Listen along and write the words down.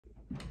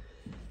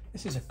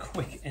This is a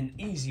quick and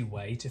easy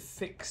way to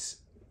fix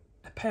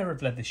a pair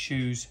of leather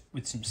shoes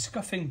with some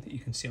scuffing that you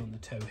can see on the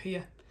toe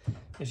here.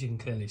 As you can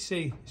clearly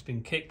see, it's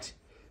been kicked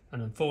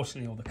and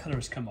unfortunately all the colour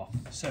has come off.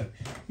 So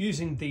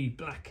using the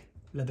black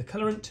leather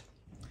colorant,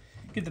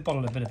 give the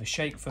bottle a bit of a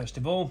shake first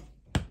of all.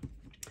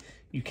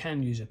 You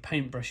can use a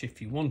paintbrush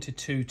if you wanted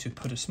to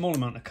put a small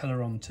amount of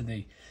colour onto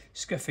the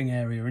scuffing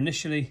area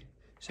initially.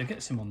 So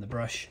get some on the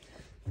brush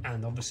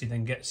and obviously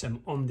then get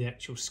some on the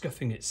actual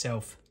scuffing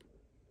itself,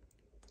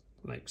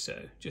 like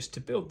so, just to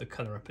build the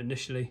colour up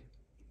initially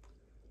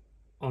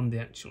on the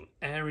actual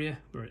area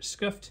where it's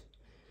scuffed.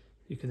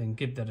 You can then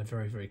give that a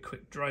very, very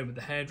quick dry with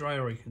the hairdryer,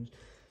 or you can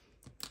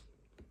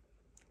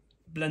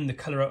blend the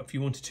colour out if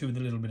you wanted to with a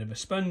little bit of a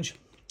sponge.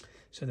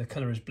 So the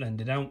colour is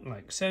blended out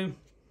like so.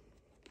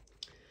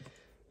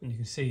 And you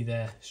can see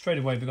there, straight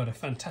away we've got a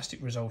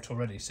fantastic result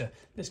already. So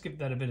let's give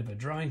that a bit of a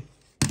dry.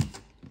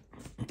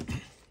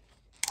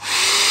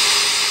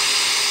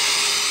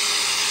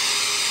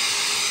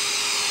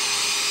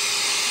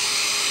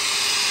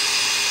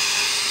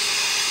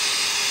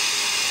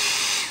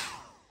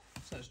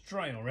 So it's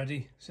dry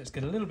already. So let's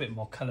get a little bit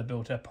more colour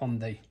built up on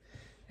the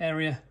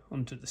area,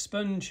 onto the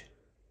sponge.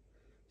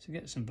 So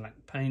get some black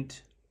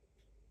paint,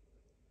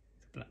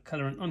 black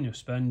colorant on your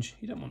sponge.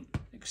 You don't want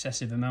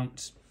excessive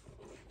amounts.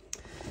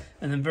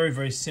 And then very,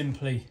 very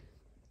simply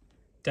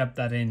dab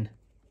that in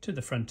to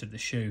the front of the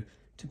shoe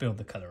to build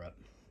the colour up.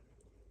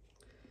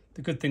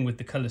 The good thing with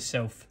the colour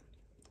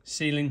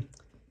self-sealing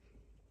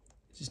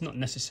is it's not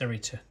necessary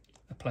to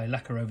apply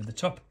lacquer over the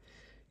top.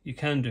 You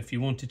can do if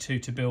you wanted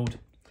to build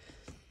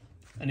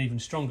an even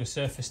stronger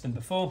surface than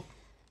before.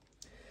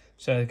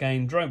 So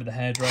again, dry with the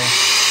hairdryer.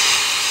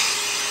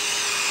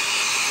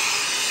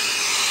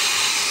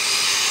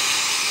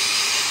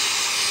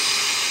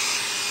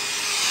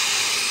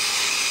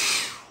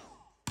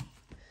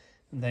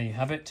 And there you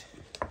have it,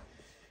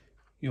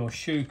 your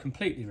shoe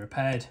completely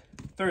repaired.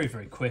 Very,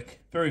 very quick,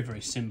 very,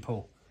 very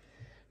simple,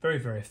 very,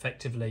 very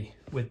effectively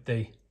with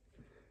the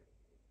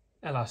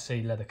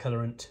LRC leather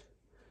colorant,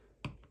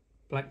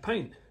 black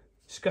paint,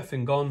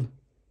 scuffing gone,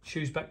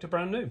 shoes back to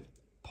brand new.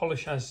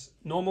 Polish as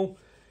normal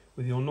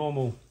with your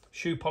normal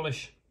shoe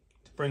polish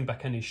to bring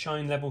back any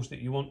shine levels that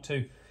you want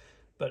to,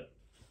 but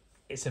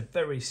it's a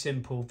very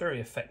simple, very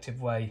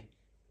effective way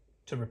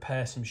to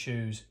repair some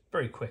shoes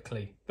very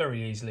quickly,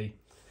 very easily.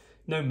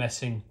 No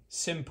messing,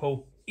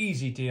 simple,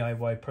 easy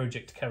DIY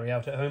project to carry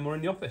out at home or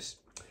in the office.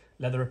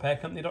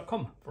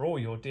 Leatherrepaircompany.com for all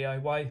your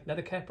DIY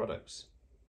leather care products.